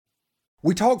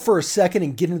We talk for a second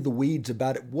and get into the weeds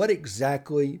about it. What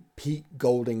exactly Pete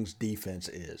Golding's defense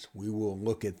is. We will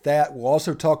look at that. We'll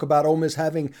also talk about Ole Miss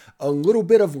having a little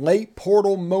bit of late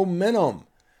portal momentum.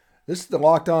 This is the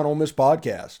Locked On Ole Miss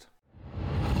podcast.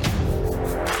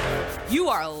 You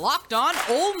are Locked On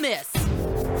Ole Miss,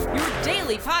 your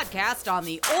daily podcast on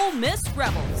the Ole Miss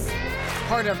Rebels.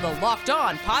 Part of the Locked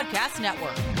On Podcast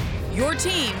Network, your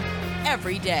team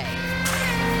every day.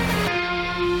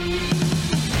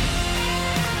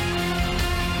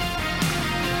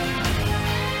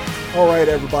 All right,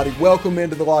 everybody. Welcome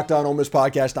into the Locked On Ole Miss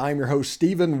podcast. I'm your host,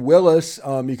 Stephen Willis.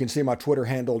 You can see my Twitter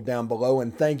handle down below.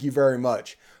 And thank you very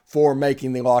much for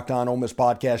making the Locked On Ole Miss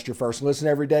podcast your first listen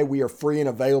every day. We are free and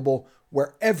available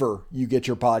wherever you get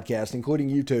your podcast, including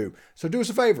YouTube. So do us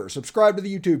a favor. Subscribe to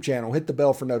the YouTube channel. Hit the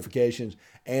bell for notifications.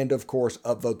 And, of course,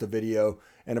 upvote the video.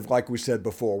 And if, like we said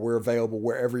before, we're available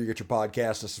wherever you get your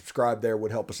podcast. To subscribe there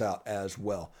would help us out as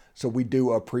well. So we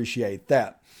do appreciate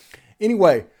that.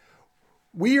 Anyway,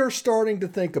 we are starting to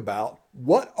think about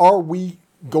what are we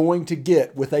going to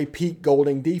get with a Pete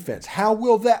Golding defense? How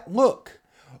will that look?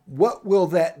 What will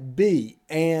that be?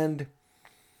 And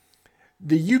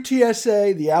the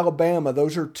UTSA, the Alabama,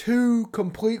 those are two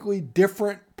completely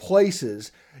different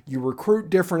places. You recruit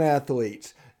different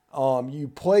athletes. You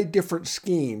play different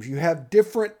schemes. You have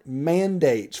different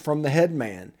mandates from the head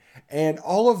man. And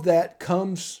all of that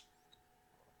comes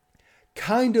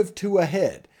kind of to a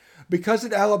head. Because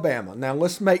at Alabama, now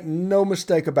let's make no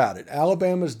mistake about it,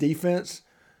 Alabama's defense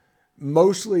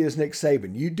mostly is Nick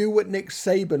Saban. You do what Nick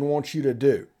Saban wants you to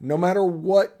do. No matter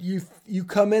what you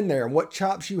come in there and what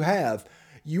chops you have,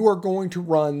 you are going to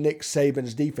run Nick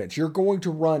Saban's defense. You're going to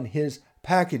run his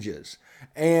packages.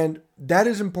 And that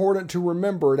is important to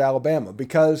remember at Alabama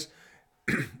because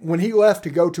when he left to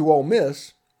go to Ole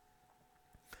Miss,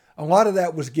 a lot of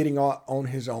that was getting on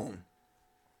his own.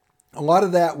 A lot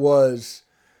of that was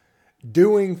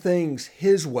doing things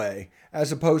his way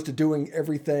as opposed to doing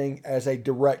everything as a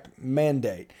direct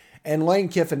mandate. And Lane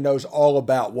Kiffin knows all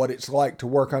about what it's like to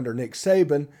work under Nick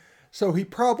Saban, so he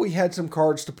probably had some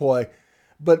cards to play.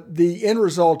 But the end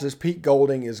result is Pete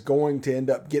Golding is going to end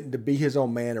up getting to be his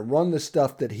own man and run the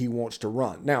stuff that he wants to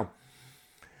run. Now,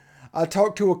 I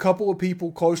talked to a couple of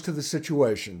people close to the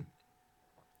situation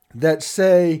that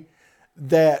say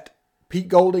that Pete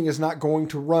Golding is not going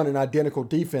to run an identical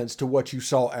defense to what you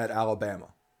saw at Alabama.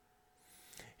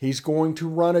 He's going to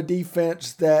run a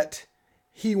defense that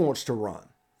he wants to run.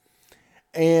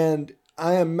 And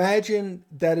I imagine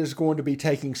that is going to be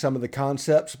taking some of the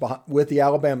concepts with the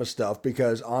Alabama stuff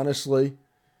because honestly,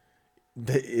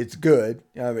 it's good.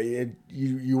 I mean,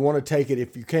 you want to take it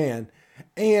if you can.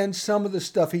 And some of the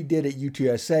stuff he did at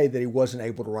UTSA that he wasn't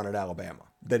able to run at Alabama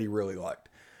that he really liked.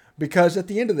 Because at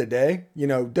the end of the day,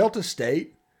 Delta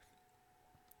State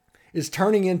is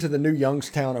turning into the new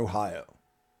Youngstown, Ohio.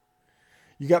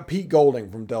 You got Pete Golding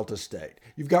from Delta State.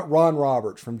 You've got Ron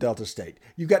Roberts from Delta State.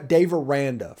 You've got Dave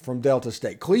Aranda from Delta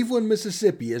State. Cleveland,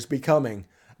 Mississippi is becoming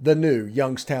the new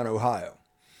Youngstown, Ohio.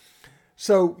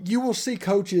 So you will see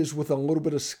coaches with a little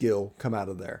bit of skill come out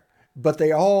of there. But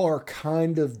they all are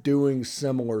kind of doing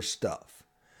similar stuff.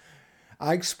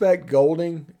 I expect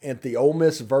Golding at the Ole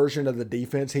Miss version of the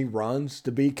defense he runs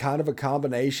to be kind of a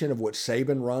combination of what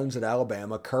Saban runs at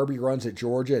Alabama, Kirby runs at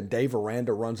Georgia, and Dave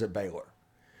Aranda runs at Baylor.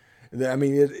 I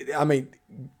mean,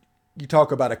 you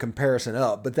talk about a comparison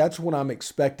up, but that's what I'm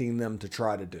expecting them to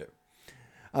try to do.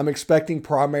 I'm expecting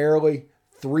primarily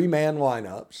three-man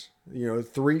lineups,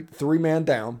 three-man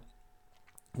down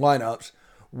lineups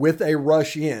with a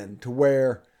rush in to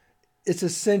where it's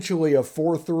essentially a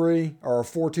 4-3 or a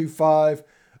 4-2-5,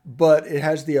 but it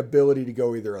has the ability to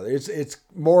go either other. It's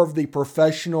more of the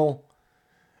professional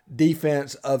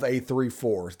defense of a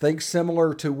 3-4. Think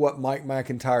similar to what Mike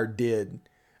McIntyre did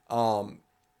in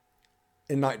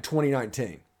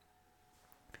 2019.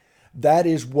 That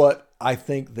is what I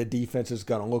think the defense is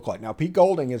going to look like. Now, Pete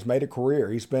Golding has made a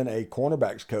career. He's been a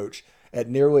cornerbacks coach at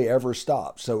nearly every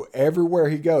stop. So everywhere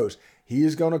he goes, he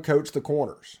is going to coach the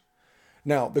corners.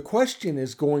 Now, the question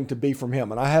is going to be from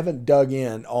him, and I haven't dug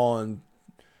in on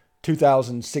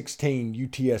 2016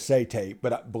 UTSA tape,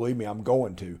 but believe me, I'm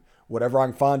going to. Whatever I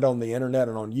can find on the internet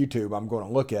and on YouTube, I'm going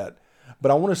to look at. But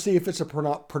I want to see if it's a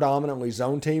predominantly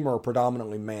zone team or a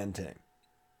predominantly man team.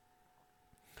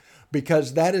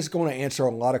 Because that is going to answer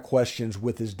a lot of questions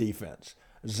with his defense.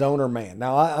 Zone or man.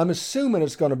 Now, I'm assuming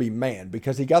it's going to be man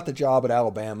because he got the job at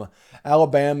Alabama.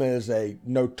 Alabama is a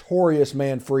notorious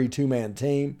man-free two-man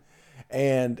team.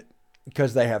 And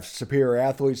because they have superior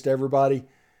athletes to everybody.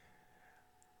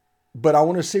 But I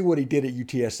want to see what he did at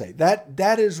UTSA.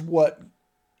 That is what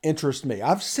interest me.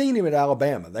 I've seen him at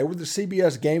Alabama. They were the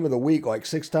CBS game of the week like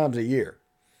 6 times a year.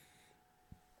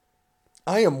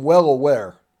 I am well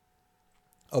aware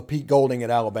of Pete Golding at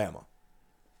Alabama.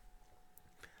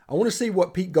 I want to see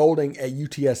what Pete Golding at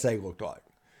UTSA looked like.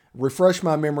 Refresh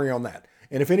my memory on that.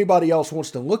 And if anybody else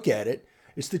wants to look at it,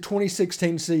 it's the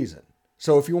 2016 season.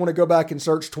 So if you want to go back and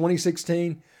search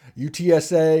 2016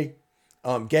 UTSA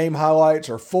game highlights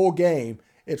or full game,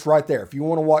 it's right there. If you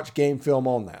want to watch game film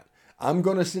on that. I'm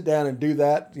going to sit down and do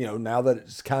that, now that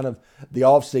it's kind of the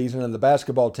off season and the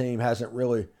basketball team hasn't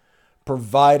really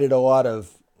provided a lot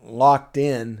of locked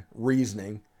in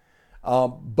reasoning.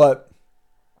 But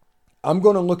I'm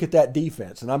going to look at that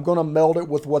defense and I'm going to meld it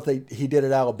with what he did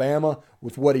at Alabama,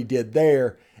 with what he did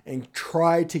there, and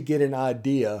try to get an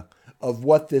idea of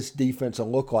what this defense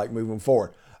will look like moving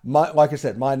forward. Like I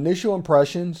said, my initial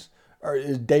impressions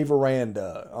is Dave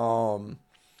Aranda.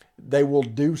 They will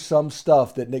do some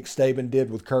stuff that Nick Saban did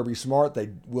with Kirby Smart. They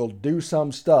will do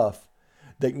some stuff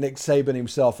that Nick Saban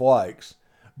himself likes.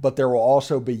 But there will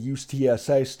also be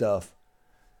UTSA stuff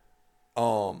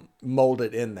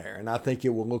molded in there. And I think it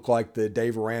will look like the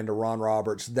Dave Aranda, Ron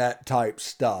Roberts, that type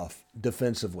stuff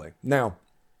defensively. Now,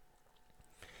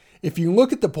 if you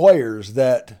look at the players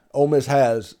that Ole Miss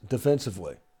has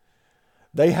defensively,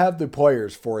 they have the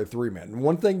players for a 3-man.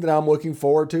 One thing that I'm looking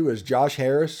forward to is Josh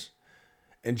Harris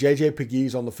and J.J.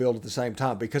 Pegues on the field at the same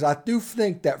time, because I do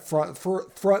think that front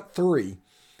three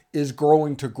is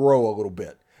growing to grow a little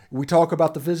bit. We talk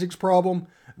about the physics problem.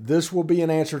 This will be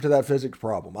an answer to that physics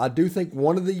problem. I do think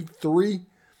one of the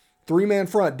three-man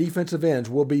front defensive ends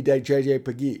will be J.J.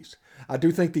 Pegues. I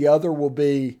do think the other will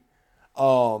be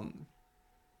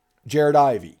Jared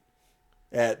Ivey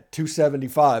at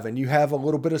 275, and you have a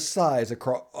little bit of size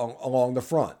along the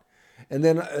front. And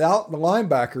then out the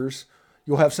linebackers,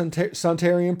 you'll have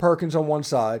Suntarian Perkins on one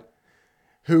side,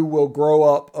 who will grow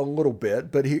up a little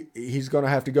bit, but he's going to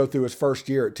have to go through his first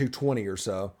year at 220 or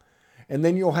so. And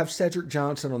then you'll have Cedric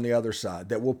Johnson on the other side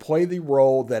that will play the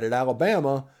role that at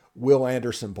Alabama Will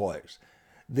Anderson plays.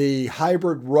 The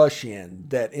hybrid rush in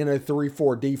that in a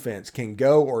 3-4 defense can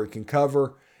go or it can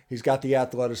cover. He's got the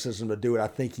athleticism to do it. I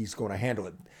think he's going to handle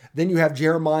it. Then you have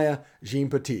Jeremiah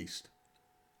Jean-Baptiste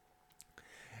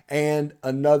and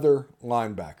another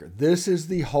linebacker. This is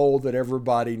the hole that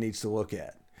everybody needs to look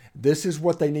at. This is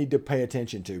what they need to pay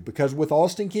attention to, because with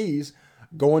Austin Keys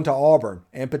going to Auburn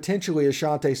and potentially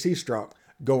Ashanti Seastrunk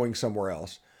going somewhere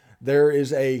else, there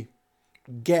is a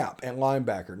gap at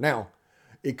linebacker. Now,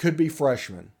 it could be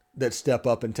freshmen that step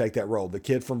up and take that role. The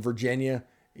kid from Virginia,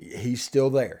 he's still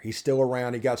there. He's still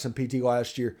around. He got some PT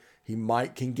last year. He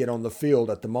can get on the field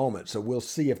at the moment. So we'll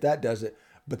see if that does it,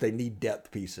 but they need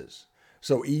depth pieces.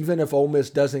 So even if Ole Miss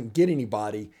doesn't get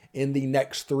anybody in the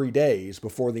next 3 days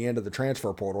before the end of the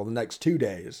transfer portal, the next 2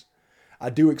 days, I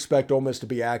do expect Ole Miss to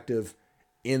be active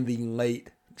in the late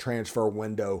transfer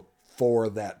window for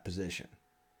that position.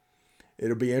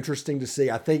 It'll be interesting to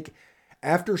see. I think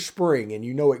after spring and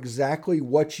you know exactly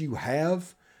what you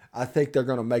have, I think they're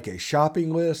going to make a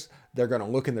shopping list. They're going to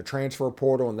look in the transfer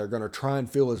portal and they're going to try and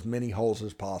fill as many holes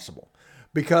as possible.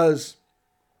 Because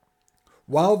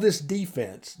while this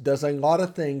defense does a lot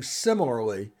of things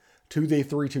similarly to the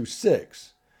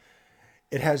 3-2-6,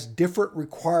 it has different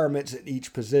requirements at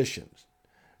each position.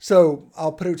 So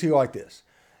I'll put it to you like this.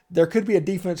 There could be a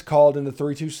defense called in the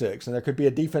 3-2-6, and there could be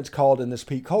a defense called in this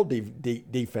Pete Golding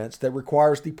defense that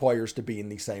requires the players to be in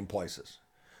the same places.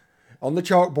 On the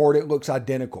chalkboard, it looks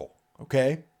identical,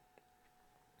 okay?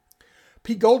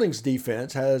 Pete Golding's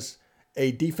defense has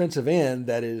a defensive end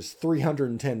that is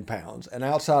 310 pounds, an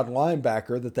outside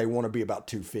linebacker that they want to be about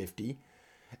 250,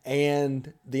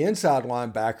 and the inside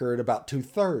linebacker at about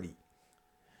 230.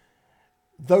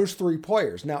 Those three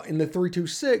players. Now, in the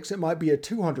 3-2-6, it might be a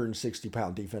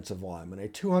 260-pound defensive lineman, a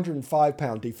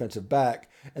 205-pound defensive back,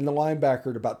 and the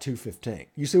linebacker at about 215.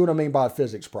 You see what I mean by a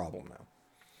physics problem now?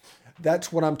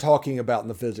 That's what I'm talking about in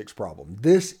the physics problem.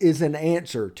 This is an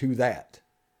answer to that.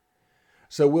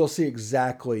 So we'll see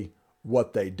exactly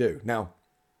what they do. Now,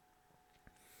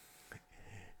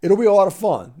 it'll be a lot of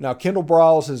fun. Now, Kendall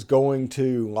Briles is going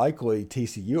to likely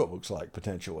TCU, it looks like,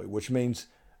 potentially, which means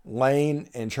Lane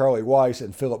and Charlie Weiss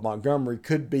and Philip Montgomery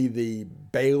could be the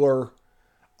Baylor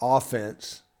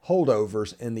offense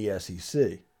holdovers in the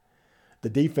SEC. The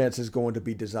defense is going to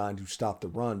be designed to stop the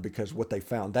run, because what they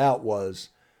found out was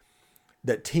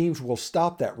that teams will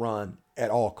stop that run at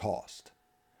all cost.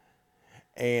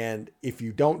 And if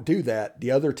you don't do that, the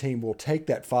other team will take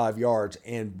that 5 yards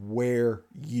and wear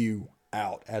you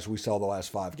out, as we saw the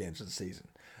last 5 games of the season.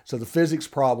 So the physics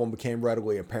problem became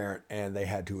readily apparent, and they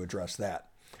had to address that.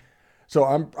 So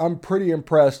I'm pretty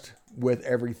impressed with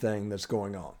everything that's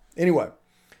going on. Anyway,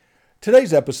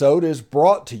 today's episode is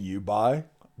brought to you by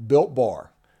Built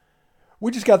Bar.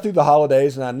 We just got through the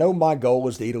holidays, and I know my goal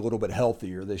is to eat a little bit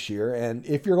healthier this year. And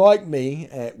if you're like me,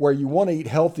 where you want to eat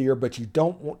healthier, but you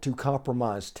don't want to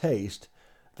compromise taste,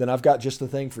 then I've got just the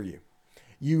thing for you.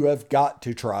 You have got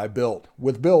to try Built.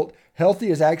 With Built, healthy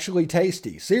is actually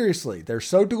tasty. Seriously, they're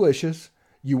so delicious,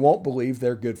 you won't believe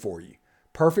they're good for you.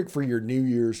 Perfect for your New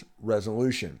Year's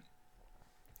resolution.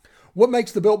 What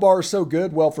makes the Built Bars so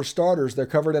good? Well, for starters, they're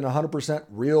covered in 100%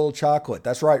 real chocolate.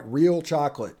 That's right, real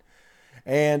chocolate.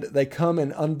 And they come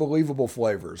in unbelievable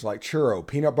flavors like churro,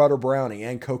 peanut butter brownie,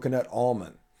 and coconut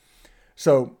almond.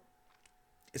 So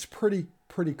it's pretty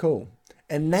cool.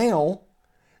 And now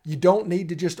you don't need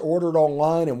to just order it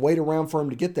online and wait around for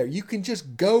them to get there. You can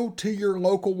just go to your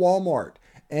local Walmart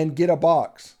and get a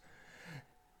box.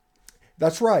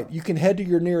 That's right. You can head to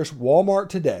your nearest Walmart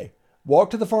today, walk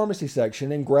to the pharmacy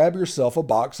section, and grab yourself a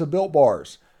box of Built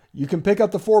Bars. You can pick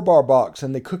up the 4-bar box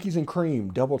and the cookies and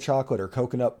cream, double chocolate, or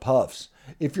coconut puffs.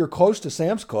 If you're close to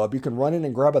Sam's Club, you can run in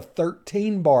and grab a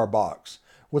 13-bar box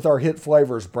with our hit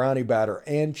flavors, brownie batter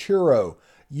and churro.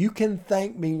 You can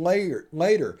thank me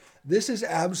later. This is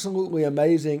absolutely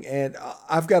amazing, and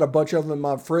I've got a bunch of them in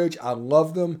my fridge. I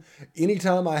love them.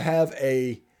 Anytime I have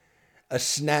a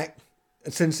snack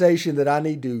sensation that I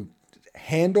need to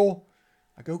handle,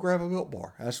 I go grab a Built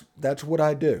Bar. That's what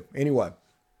I do. Anyway,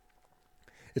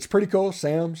 it's pretty cool.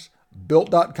 Sam's,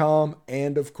 Built.com,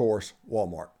 and of course,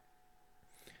 Walmart.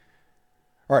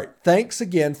 All right. Thanks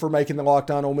again for making the Locked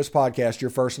On Ole Miss podcast your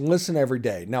first listen every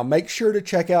day. Now make sure to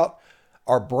check out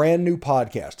our brand new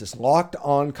podcast. It's Locked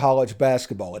On College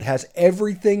Basketball. It has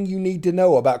everything you need to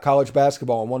know about college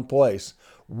basketball in one place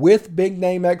with big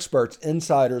name experts,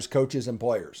 insiders, coaches, and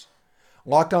players.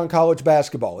 Locked On College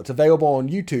Basketball. It's available on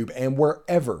YouTube and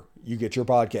wherever you get your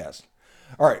podcast.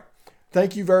 All right.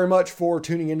 Thank you very much for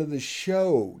tuning into the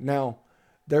show. Now,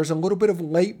 there's a little bit of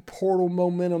late portal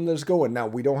momentum that's going. Now,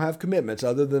 we don't have commitments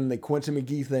other than the Quincy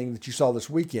McGee thing that you saw this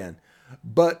weekend,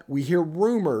 but we hear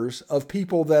rumors of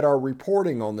people that are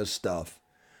reporting on this stuff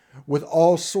with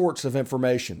all sorts of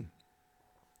information.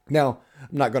 Now,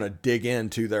 I'm not going to dig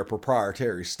into their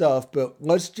proprietary stuff, but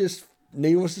let's just,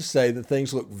 needless to say, that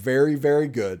things look very, very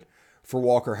good for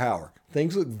Walker Howard.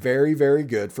 Things look very, very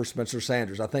good for Spencer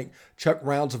Sanders. I think Chuck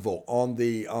Rounsaville on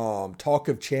the Talk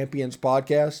of Champions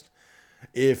podcast,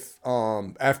 if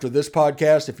after this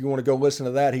podcast, if you want to go listen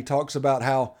to that, he talks about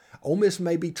how Ole Miss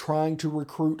may be trying to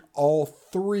recruit all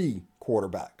 3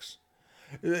 quarterbacks.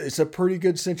 It's a pretty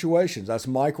good situation. That's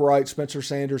Mike Wright, Spencer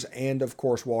Sanders, and of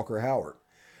course Walker Howard.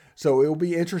 So it'll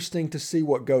be interesting to see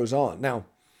what goes on. Now,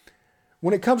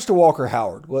 when it comes to Walker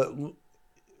Howard,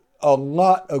 a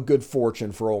lot of good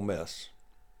fortune for Ole Miss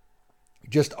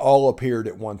just all appeared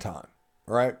at one time,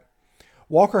 right?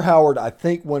 Walker Howard, I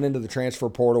think, went into the transfer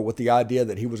portal with the idea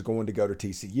that he was going to go to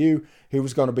TCU. He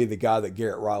was going to be the guy that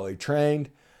Garrett Riley trained.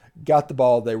 Got the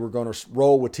ball. They were going to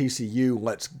roll with TCU.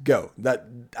 Let's go.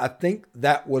 I think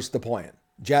that was the plan.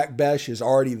 Jack Besh is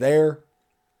already there.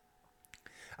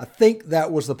 I think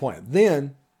that was the plan.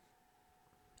 Then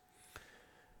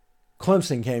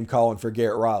Clemson came calling for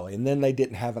Garrett Riley, and then they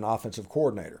didn't have an offensive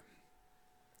coordinator.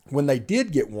 When they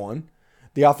did get one,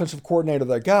 the offensive coordinator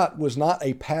they got was not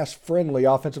a pass-friendly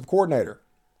offensive coordinator.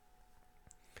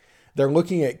 They're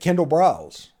looking at Kendall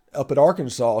Briles up at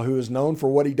Arkansas, who is known for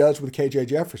what he does with KJ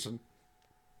Jefferson.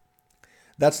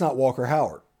 That's not Walker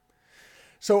Howard.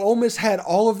 So Ole Miss had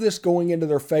all of this going into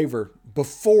their favor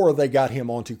before they got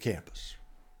him onto campus.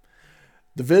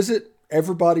 The visit,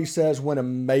 everybody says, went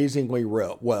amazingly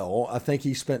well. I think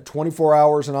he spent 24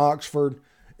 hours in Oxford.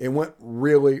 It went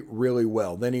really, really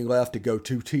well. Then he left to go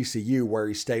to TCU, where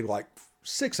he stayed like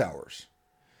 6 hours.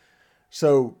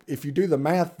 So if you do the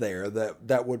math there,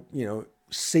 that would,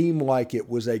 seem like it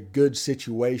was a good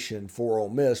situation for Ole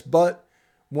Miss. But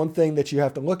one thing that you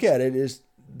have to look at it is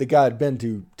the guy had been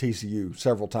to TCU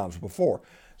several times before.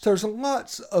 So there's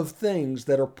lots of things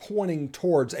that are pointing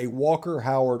towards a Walker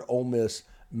Howard Ole Miss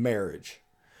marriage.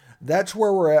 That's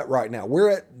where we're at right now. We're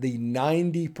at the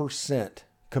 90%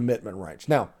 commitment range.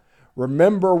 Now,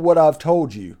 remember what I've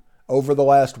told you over the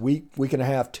last week and a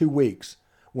half, 2 weeks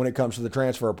when it comes to the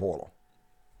transfer portal.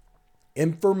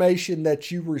 Information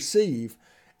that you receive,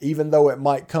 even though it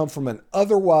might come from an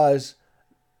otherwise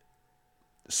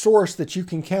source that you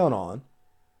can count on,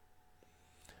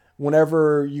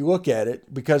 whenever you look at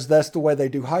it, because that's the way they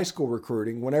do high school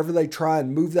recruiting, whenever they try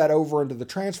and move that over into the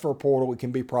transfer portal, it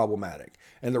can be problematic.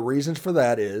 And the reasons for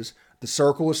that is the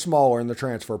circle is smaller in the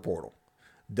transfer portal.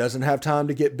 Doesn't have time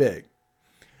to get big.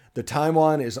 The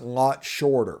timeline is a lot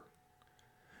shorter.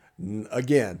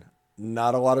 Again,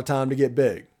 not a lot of time to get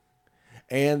big.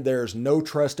 And there's no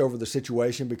trust over the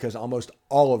situation because almost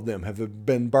all of them have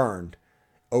been burned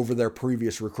over their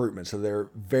previous recruitment. So they're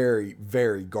very,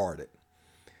 very guarded.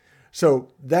 So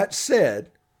that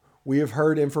said, we have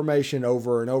heard information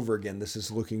over and over again. This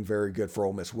is looking very good for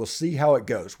Ole Miss. We'll see how it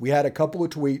goes. We had a couple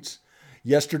of tweets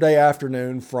yesterday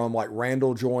afternoon from like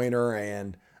Randall Joyner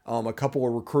and a couple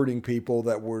of recruiting people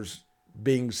that was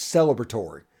being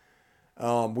celebratory.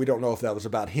 We don't know if that was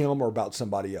about him or about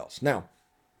somebody else. Now,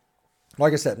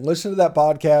 like I said, listen to that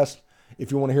podcast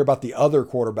if you want to hear about the other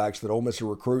quarterbacks that Ole Miss are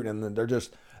recruiting. And then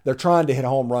they're trying to hit a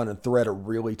home run and thread a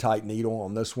really tight needle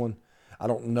on this one. I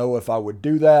don't know if I would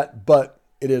do that, but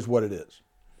it is what it is.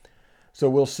 So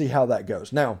we'll see how that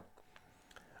goes. Now,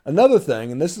 another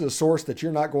thing, and this is a source that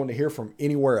you're not going to hear from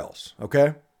anywhere else,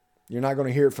 okay? You're not going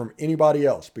to hear it from anybody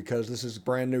else because this is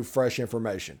brand new, fresh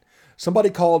information. Somebody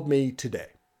called me today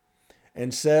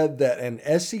and said that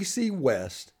an SEC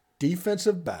West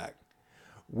defensive back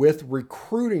with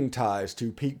recruiting ties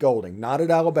to Pete Golding, not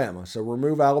at Alabama, so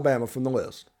remove Alabama from the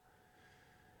list,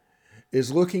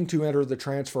 is looking to enter the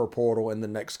transfer portal in the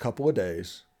next couple of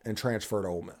days and transfer to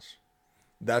Ole Miss.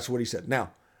 That's what he said.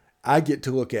 Now, I get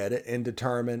to look at it and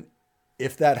determine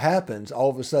if that happens, all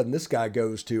of a sudden this guy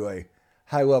goes to a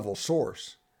high-level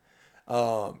source.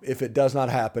 If it does not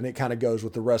happen, it kind of goes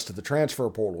with the rest of the transfer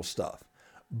portal stuff.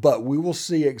 But we will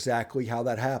see exactly how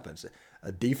that happens.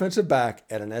 A defensive back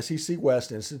at an SEC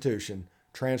West institution,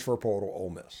 transfer portal, Ole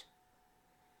Miss.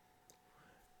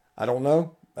 I don't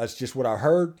know. That's just what I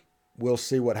heard. We'll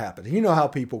see what happens. You know how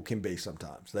people can be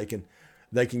sometimes. They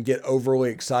can get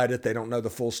overly excited. They don't know the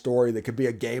full story. There could be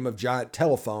a game of giant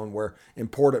telephone where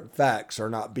important facts are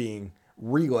not being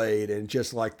relayed and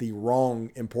just like the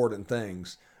wrong important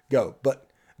things go. But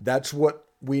that's what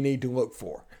we need to look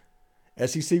for.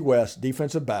 SEC West,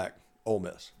 defensive back, Ole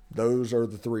Miss. Those are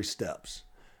the three steps.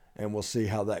 And we'll see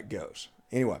how that goes.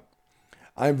 Anyway,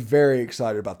 I'm very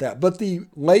excited about that. But the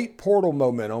late portal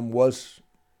momentum was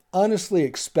honestly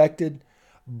expected,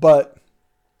 but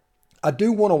I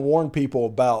do want to warn people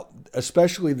about,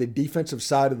 especially the defensive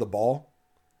side of the ball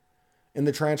in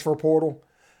the transfer portal.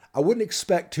 I wouldn't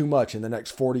expect too much in the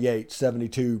next 48,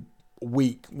 72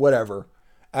 week, whatever,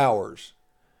 hours,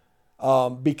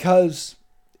 because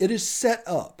it is set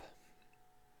up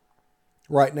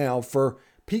right now for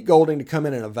Pete Golding to come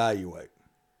in and evaluate.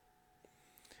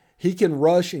 He can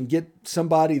rush and get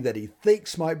somebody that he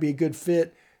thinks might be a good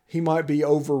fit. He might be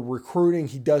over recruiting.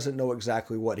 He doesn't know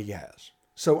exactly what he has.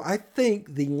 So I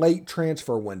think the late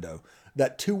transfer window,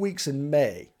 that 2 weeks in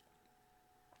May,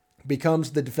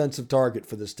 becomes the defensive target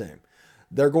for this team.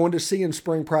 They're going to see in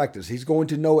spring practice. He's going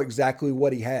to know exactly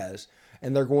what he has,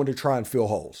 and they're going to try and fill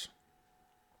holes.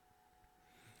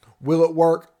 Will it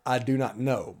work? I do not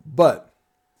know. But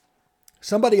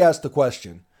somebody asked the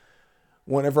question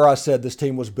whenever I said this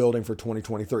team was building for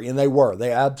 2023, and they were.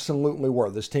 They absolutely were.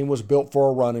 This team was built for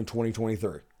a run in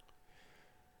 2023.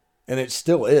 And it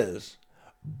still is.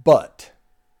 But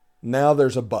now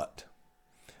there's a but.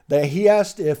 He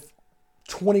asked if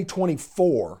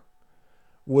 2024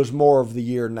 was more of the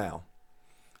year now.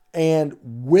 And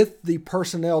with the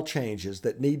personnel changes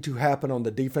that need to happen on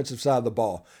the defensive side of the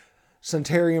ball,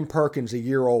 Centarian Perkins a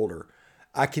year older,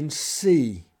 I can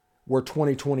see where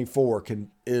 2024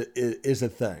 is a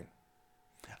thing.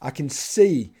 I can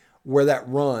see where that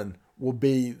run will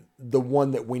be the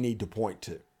one that we need to point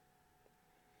to.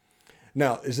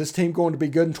 Now, is this team going to be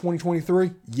good in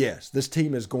 2023? Yes, this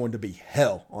team is going to be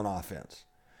hell on offense.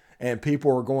 And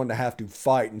people are going to have to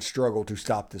fight and struggle to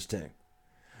stop this team.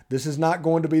 This is not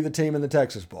going to be the team in the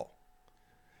Texas Bowl.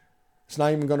 It's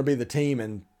not even going to be the team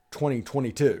in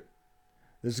 2022.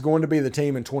 This is going to be the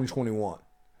team in 2021.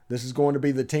 This is going to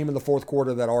be the team in the fourth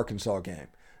quarter of that Arkansas game,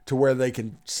 to where they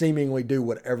can seemingly do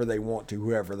whatever they want to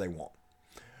whoever they want.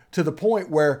 To the point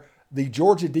where the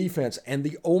Georgia defense and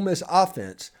the Ole Miss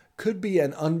offense could be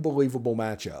an unbelievable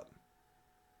matchup.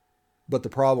 But the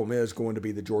problem is going to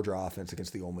be the Georgia offense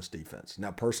against the Ole Miss defense.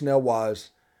 Now,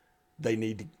 personnel-wise, they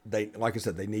need to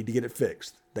get it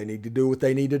fixed. They need to do what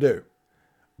they need to do.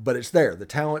 But it's there. The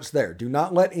talent's there. Do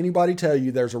not let anybody tell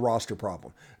you there's a roster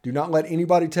problem. Do not let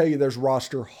anybody tell you there's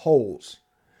roster holes.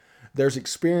 There's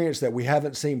experience that we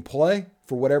haven't seen play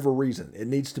for whatever reason. It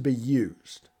needs to be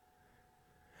used.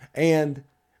 And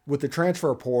with the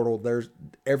transfer portal,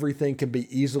 everything can be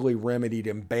easily remedied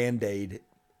and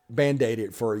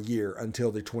band-aided for a year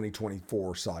until the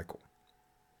 2024 cycle.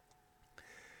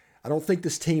 I don't think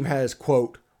this team has,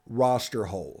 quote, roster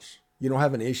holes. You don't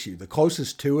have an issue. The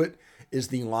closest to it is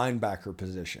the linebacker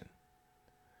position.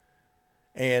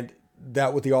 And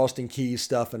that with the Austin Keys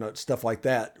stuff and stuff like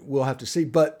that, we'll have to see.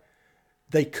 But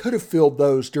they could have filled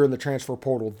those during the transfer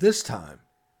portal this time.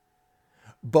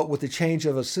 But with the change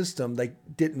of a system, they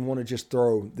didn't want to just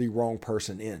throw the wrong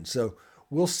person in. So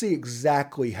we'll see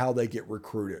exactly how they get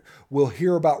recruited. We'll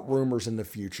hear about rumors in the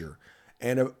future.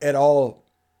 And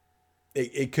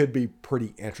it could be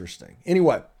pretty interesting.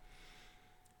 Anyway,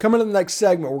 coming to the next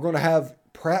segment, we're going to have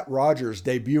Pratt Rogers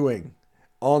debuting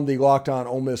on the Locked On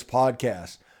Ole Miss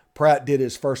podcast. Pratt did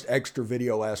his first extra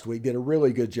video last week, did a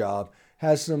really good job,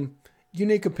 has some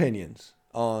unique opinions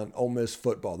on Ole Miss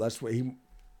football. That's what he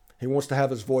wants to have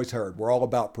his voice heard. We're all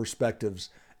about perspectives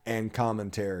and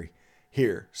commentary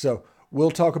here. So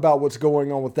we'll talk about what's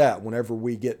going on with that whenever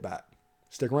we get back.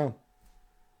 Stick around.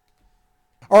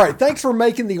 All right, thanks for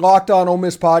making the Locked On Ole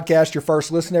Miss podcast your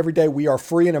first listen every day. We are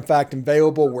free and, in fact,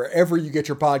 available wherever you get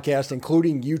your podcast,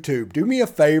 including YouTube. Do me a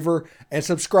favor and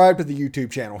subscribe to the YouTube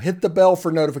channel. Hit the bell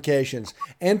for notifications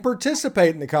and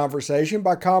participate in the conversation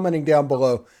by commenting down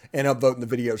below and upvoting the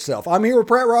video itself. I'm here with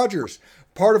Pratt Rogers,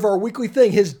 part of our weekly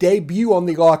thing, his debut on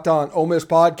the Locked On Ole Miss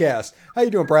podcast. How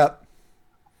you doing, Pratt?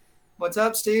 What's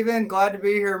up, Steven? Glad to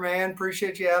be here, man.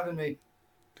 Appreciate you having me.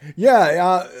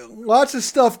 Yeah, lots of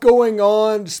stuff going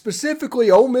on. Specifically,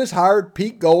 Ole Miss hired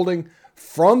Pete Golding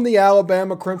from the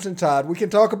Alabama Crimson Tide. We can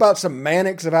talk about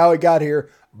semantics of how he got here,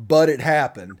 but it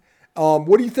happened.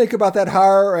 What do you think about that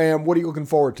hire, and what are you looking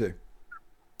forward to?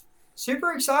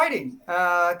 Super exciting.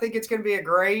 I think it's going to be a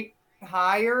great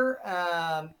hire.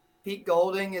 Pete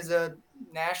Golding is a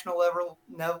national level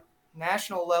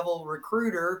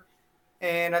recruiter,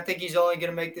 and I think he's only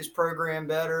going to make this program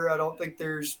better. I don't think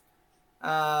there's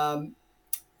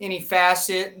any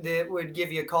facet that would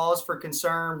give you cause for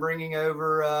concern bringing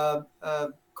over a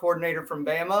coordinator from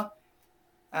Bama.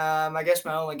 I guess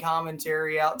my only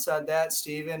commentary outside that,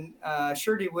 Stephen,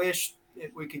 sure do wish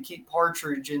that we could keep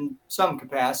Partridge in some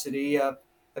capacity. I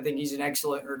think he's an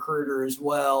excellent recruiter as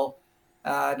well.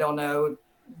 I don't know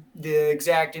the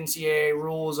exact NCAA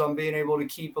rules on being able to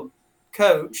keep a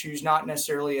coach who's not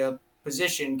necessarily a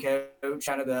position coach,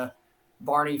 kind of the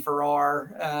Barney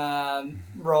Farrar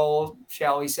role,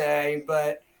 shall we say.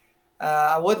 But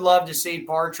I would love to see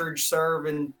Partridge serve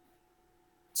in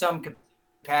some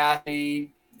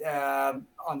capacity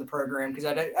on the program, because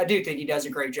I do think he does a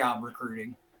great job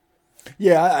recruiting.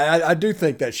 Yeah, I do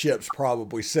think that ship's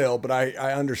probably sailed, but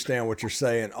I understand what you're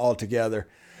saying altogether.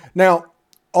 Now,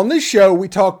 on this show, we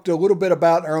talked a little bit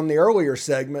about, on the earlier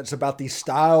segments, about the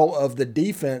style of the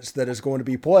defense that is going to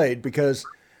be played, because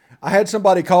I had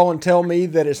somebody call and tell me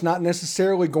that it's not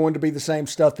necessarily going to be the same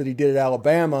stuff that he did at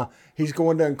Alabama. He's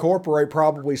going to incorporate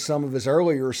probably some of his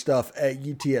earlier stuff at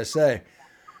UTSA.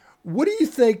 What do you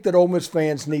think that Ole Miss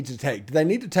fans need to take? Do they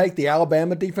need to take the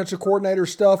Alabama defensive coordinator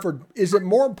stuff, or is it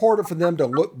more important for them to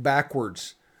look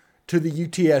backwards to the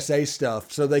UTSA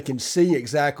stuff so they can see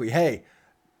exactly, hey,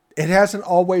 it hasn't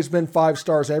always been 5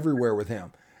 stars everywhere with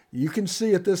him. You can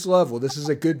see at this level, this is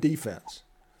a good defense.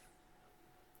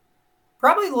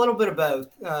 Probably a little bit of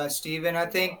both, Stephen. I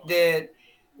think that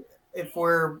if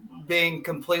we're being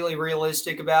completely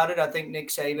realistic about it, I think Nick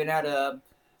Saban had a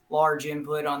large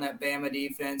input on that Bama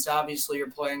defense. Obviously, you're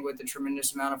playing with a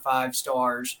tremendous amount of 5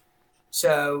 stars.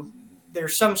 So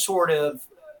there's some sort of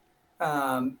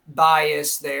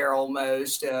bias there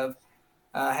almost of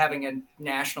having a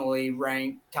nationally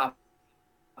ranked top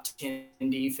 10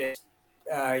 defense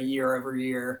year over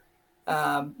year.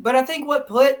 But I think what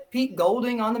put Pete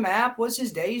Golding on the map was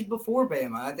his days before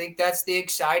Bama. I think that's the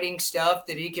exciting stuff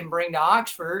that he can bring to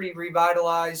Oxford. He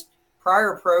revitalized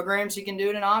prior programs. He can do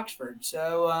it in Oxford.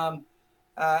 So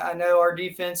I know our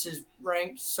defense is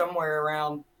ranked somewhere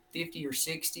around 50 or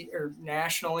 60 or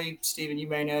nationally. Stephen, you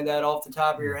may know that off the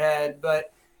top of your head.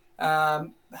 But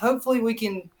hopefully we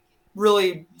can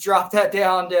really drop that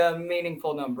down to a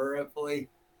meaningful number, hopefully.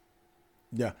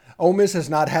 Yeah. Ole Miss has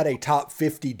not had a top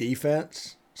 50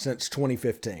 defense since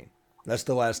 2015. That's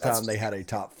the last time they had a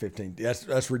top 15.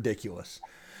 That's ridiculous.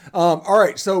 All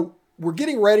right, so we're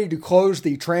getting ready to close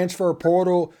the transfer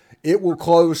portal. It will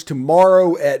close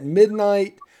tomorrow at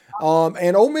midnight.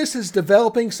 And Ole Miss is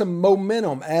developing some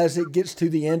momentum as it gets to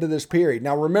the end of this period.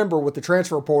 Now, remember, with the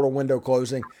transfer portal window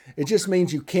closing, it just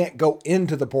means you can't go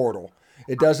into the portal.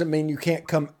 It doesn't mean you can't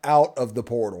come out of the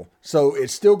portal. So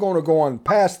it's still going to go on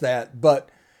past that. But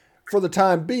for the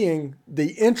time being,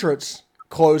 the entrance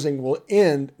closing will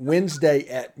end Wednesday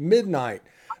at midnight.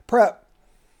 Prep,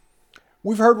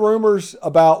 we've heard rumors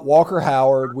about Walker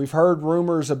Howard. We've heard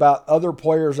rumors about other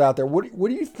players out there. What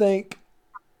do you think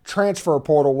transfer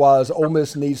portal-wise Ole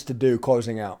Miss needs to do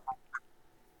closing out?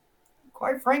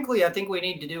 Quite frankly, I think we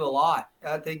need to do a lot.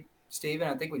 I think,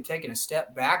 Stephen, we've taken a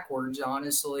step backwards,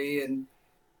 honestly, and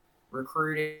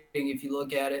recruiting, if you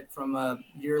look at it from a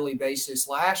yearly basis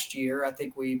last year, I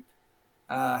think we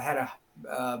had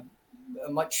a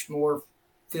much more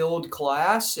filled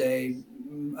class, a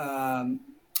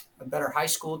better high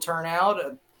school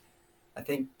turnout. I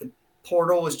think the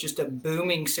portal was just a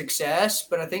booming success,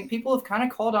 but I think people have kind of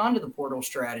caught on to the portal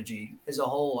strategy as a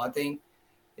whole. I think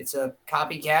it's a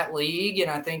copycat league,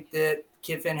 and I think that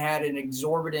Kiffin had an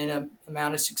exorbitant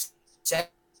amount of success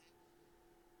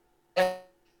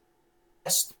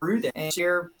through that. And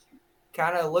you're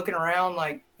kind of looking around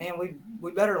like, man,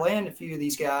 we better land a few of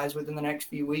these guys within the next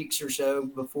few weeks or so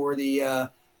before the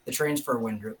transfer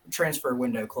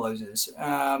window closes.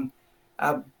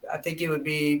 I think it would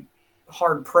be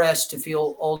hard pressed to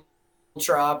feel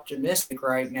ultra optimistic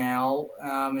right now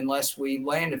unless we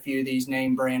land a few of these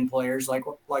name brand players like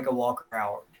a Walker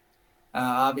Howard.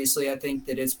 Obviously, I think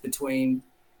that it's between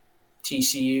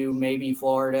TCU, maybe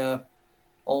Florida,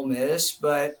 Ole Miss,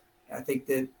 but I think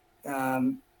that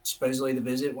supposedly the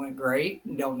visit went great.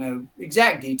 Don't know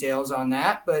exact details on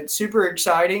that, but super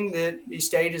exciting that he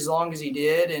stayed as long as he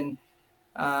did. And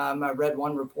I read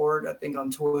one report, I think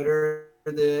on Twitter,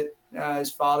 that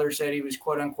his father said he was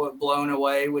quote unquote blown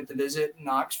away with the visit in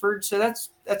Oxford. So that's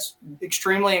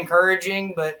extremely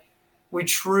encouraging, but we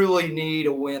truly need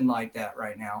a win like that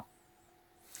right now.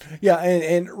 Yeah.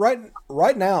 And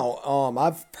right now,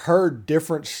 I've heard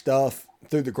different stuff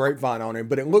through the grapevine on him,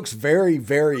 but it looks very,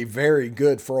 very, very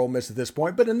good for Ole Miss at this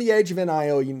point. But in the age of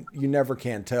NIL, you never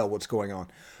can tell what's going on.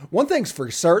 One thing's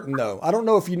for certain though. I don't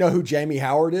know if you know who Jamie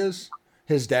Howard is,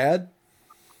 his dad.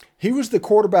 He was the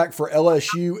quarterback for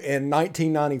LSU in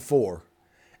 1994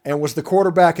 and was the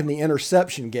quarterback in the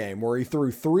interception game where he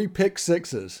threw 3 pick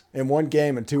sixes in one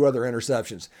game and 2 other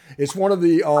interceptions. It's one of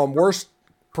the worst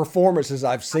performances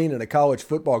I've seen in a college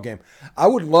football game. I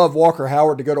would love Walker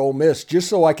Howard to go to Ole Miss just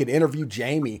so I could interview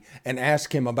Jamie and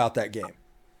ask him about that game.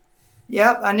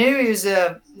 Yep, I knew his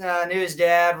dad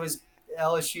was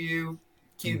LSU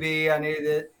QB. I knew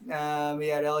that he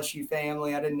had LSU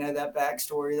family. I didn't know that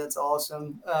backstory. That's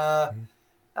awesome. I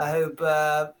hope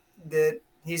that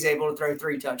he's able to throw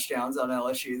 3 touchdowns on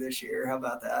LSU this year. How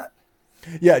about that?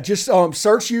 Yeah, just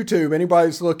search YouTube.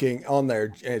 Anybody's looking on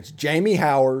there. It's Jamie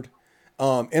Howard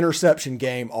interception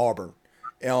game Auburn.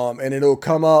 And it'll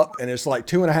come up, and it's like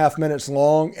 2.5 minutes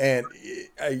long, and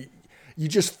you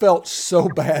just felt so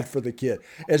bad for the kid.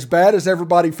 As bad as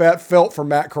everybody felt for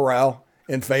Matt Corral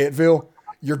in Fayetteville,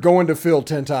 you're going to feel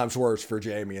 10 times worse for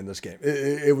Jamie in this game.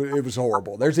 It was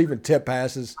horrible. There's even tip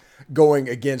passes going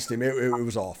against him. It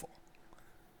was awful.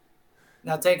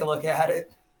 Now take a look at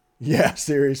it. Yeah,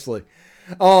 seriously.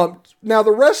 Now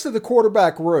the rest of the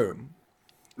quarterback room.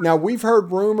 Now we've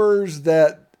heard rumors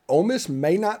that Ole Miss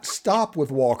may not stop with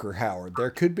Walker Howard.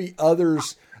 There could be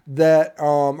others that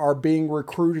are being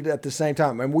recruited at the same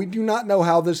time. And we do not know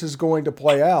how this is going to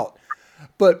play out.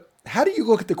 But how do you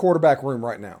look at the quarterback room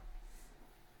right now?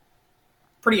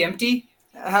 Pretty empty,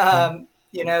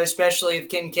 especially if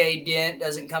Kincaid Dent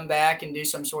doesn't come back and do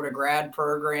some sort of grad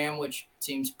program, which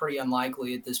seems pretty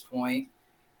unlikely at this point.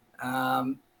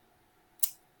 I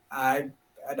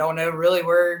don't know really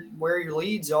where your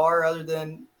leads are other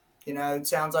than, it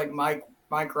sounds like Mike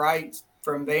Wright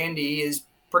from Vandy is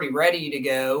pretty ready to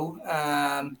go.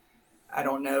 I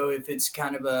don't know if it's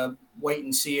kind of a wait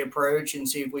and see approach and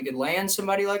see if we could land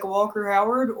somebody like a Walker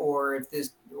Howard, or if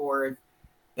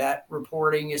that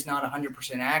reporting is not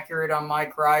 100% accurate on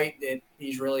Mike Wright, that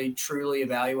he's really truly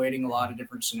evaluating a lot of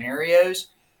different scenarios.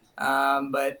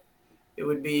 But it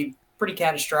would be pretty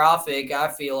catastrophic, I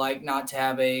feel like, not to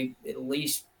have at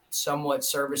least somewhat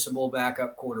serviceable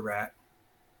backup quarterback.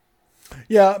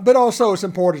 Yeah, but also it's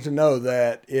important to know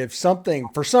that if something,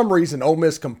 for some reason, Ole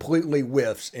Miss completely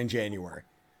whiffs in January,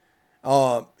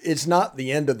 it's not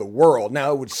the end of the world.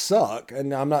 Now, it would suck,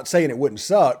 and I'm not saying it wouldn't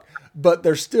suck, but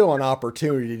there's still an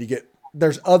opportunity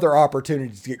there's other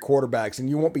opportunities to get quarterbacks, and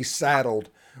you won't be saddled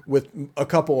with a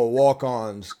couple of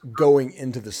walk-ons going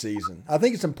into the season. I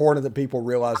think it's important that people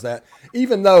realize that,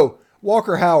 even though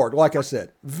Walker Howard, like I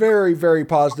said, very, very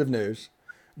positive news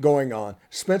going on.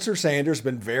 Spencer Sanders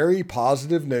been very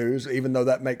positive news, even though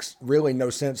that makes really no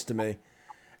sense to me.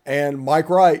 And Mike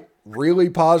Wright, really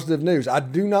positive news. I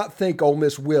do not think Ole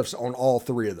Miss whiffs on all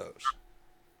 3 of those.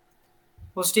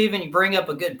 Well, Stephen, you bring up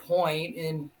a good point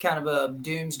in kind of a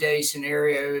doomsday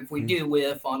scenario. If we do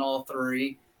whiff on all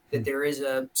 3, that there is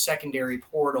a secondary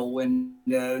portal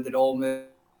window that Ole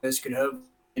Miss could hope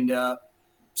end up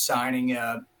signing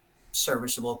a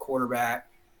serviceable quarterback.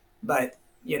 But,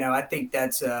 I think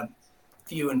that's a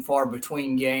few and far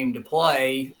between game to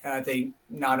play. I think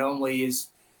not only is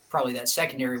probably that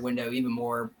secondary window even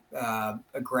more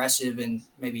aggressive and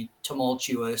maybe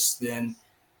tumultuous than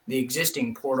the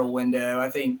existing portal window. I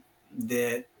think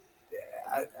that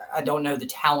I don't know the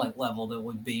talent level that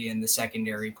would be in the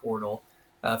secondary portal.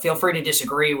 Feel free to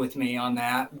disagree with me on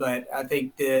that, but I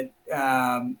think that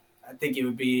I think it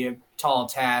would be a tall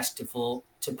task to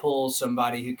pull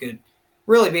somebody who could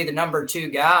really be the number 2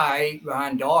 guy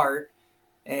behind Dart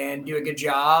and do a good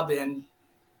job and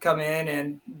come in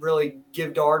and really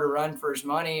give Dart a run for his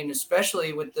money. And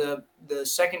especially with the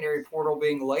secondary portal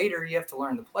being later, you have to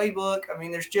learn the playbook. I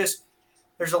mean,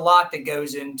 there's a lot that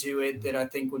goes into it that I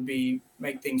think would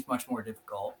make things much more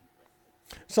difficult.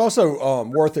 It's also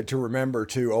worth it to remember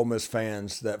to Ole Miss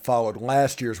fans that followed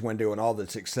last year's window and all the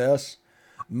success.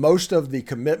 Most of the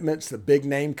commitments, the big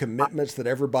name commitments that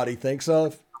everybody thinks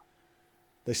of,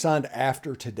 they signed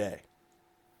after today.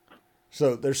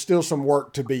 So there's still some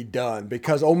work to be done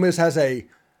because Ole Miss has a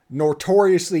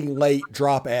notoriously late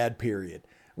drop ad period.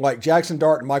 Like Jackson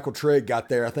Dart and Michael Trigg got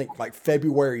there, I think like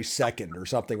February 2nd or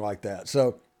something like that.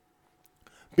 So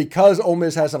because Ole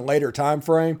Miss has a later time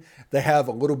frame, they have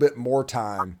a little bit more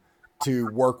time to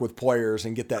work with players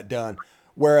and get that done.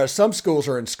 Whereas some schools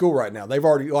are in school right now. They've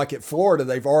already, like at Florida,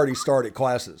 they've already started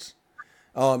classes.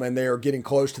 And they are getting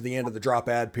close to the end of the drop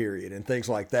ad period and things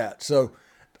like that. So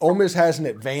Ole Miss has an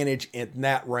advantage in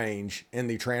that range in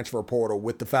the transfer portal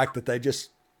with the fact that they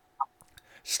just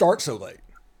start so late.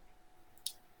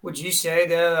 Would you say,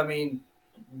 though, I mean,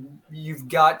 you've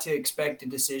got to expect a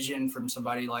decision from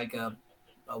somebody like a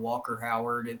Walker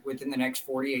Howard within the next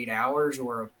 48 hours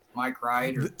or a Mike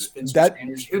Wright or Spencer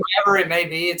Sanders, whoever it may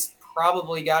be, it's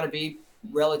probably got to be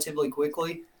relatively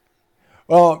quickly.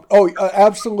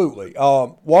 Absolutely.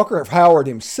 Walker Howard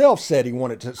himself said he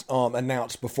wanted to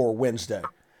announce before Wednesday.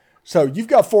 So you've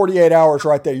got 48 hours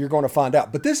right there. You're going to find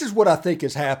out. But this is what I think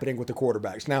is happening with the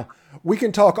quarterbacks. Now, we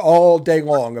can talk all day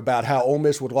long about how Ole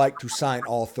Miss would like to sign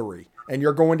all 3. And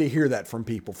you're going to hear that from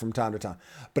people from time to time.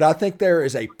 But I think there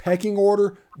is a pecking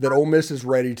order that Ole Miss is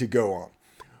ready to go on.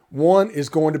 One is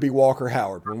going to be Walker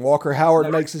Howard. When Walker Howard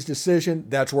makes his decision,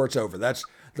 that's where it's over. That's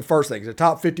the first thing. He's a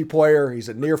top 50 player. He's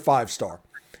a near 5-star.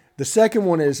 The second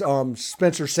one is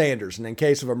Spencer Sanders, and in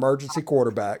case of emergency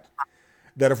quarterback,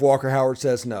 that if Walker Howard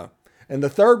says no. And the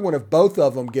third one, if both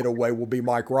of them get away, will be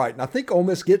Mike Wright. And I think Ole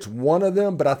Miss gets one of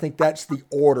them, but I think that's the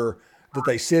order that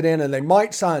they sit in, and they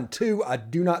might sign 2. I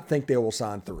do not think they will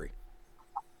sign 3.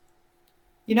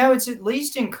 You know, it's at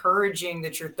least encouraging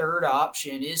that your third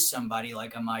option is somebody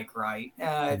like a Mike Wright.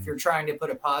 If you're trying to put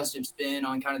a positive spin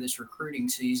on kind of this recruiting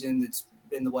season that's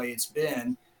been the way it's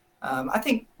been, I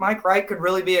think Mike Wright could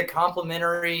really be a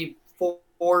complementary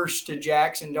force to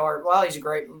Jackson Dart. While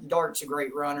Dart's a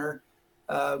great runner,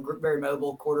 very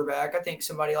mobile quarterback. I think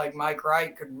somebody like Mike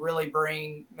Wright could really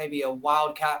bring maybe a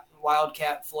wildcat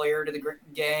flair to the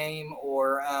game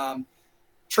or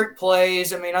trick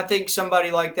plays. I mean, I think somebody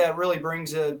like that really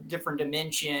brings a different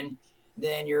dimension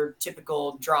than your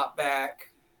typical drop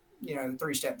back,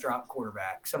 3-step drop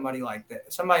quarterback. Somebody like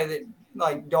that. Somebody that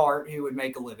like Dart who would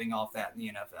make a living off that in the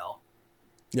NFL.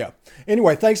 Yeah.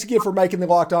 Anyway, thanks again for making the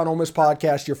Locked On Ole Miss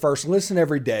podcast your first listen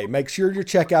every day. Make sure you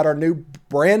check out our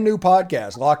brand new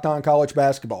podcast, Locked On College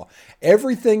Basketball.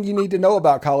 Everything you need to know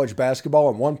about college basketball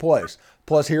in one place.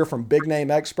 Plus, hear from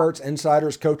big-name experts,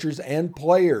 insiders, coaches, and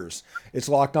players. It's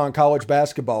Locked On College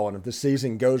Basketball, and if the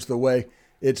season goes the way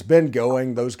it's been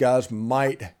going, those guys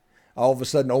might, all of a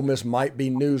sudden, Ole Miss might be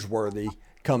newsworthy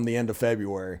come the end of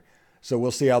February. So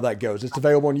we'll see how that goes. It's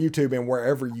available on YouTube and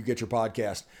wherever you get your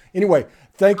podcast. Anyway,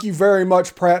 thank you very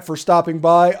much, Pratt, for stopping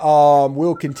by.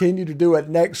 We'll continue to do it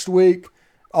next week.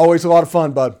 Always a lot of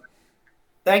fun, bud.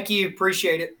 Thank you.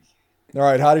 Appreciate it. All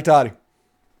right. Hotty toddy.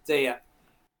 See ya.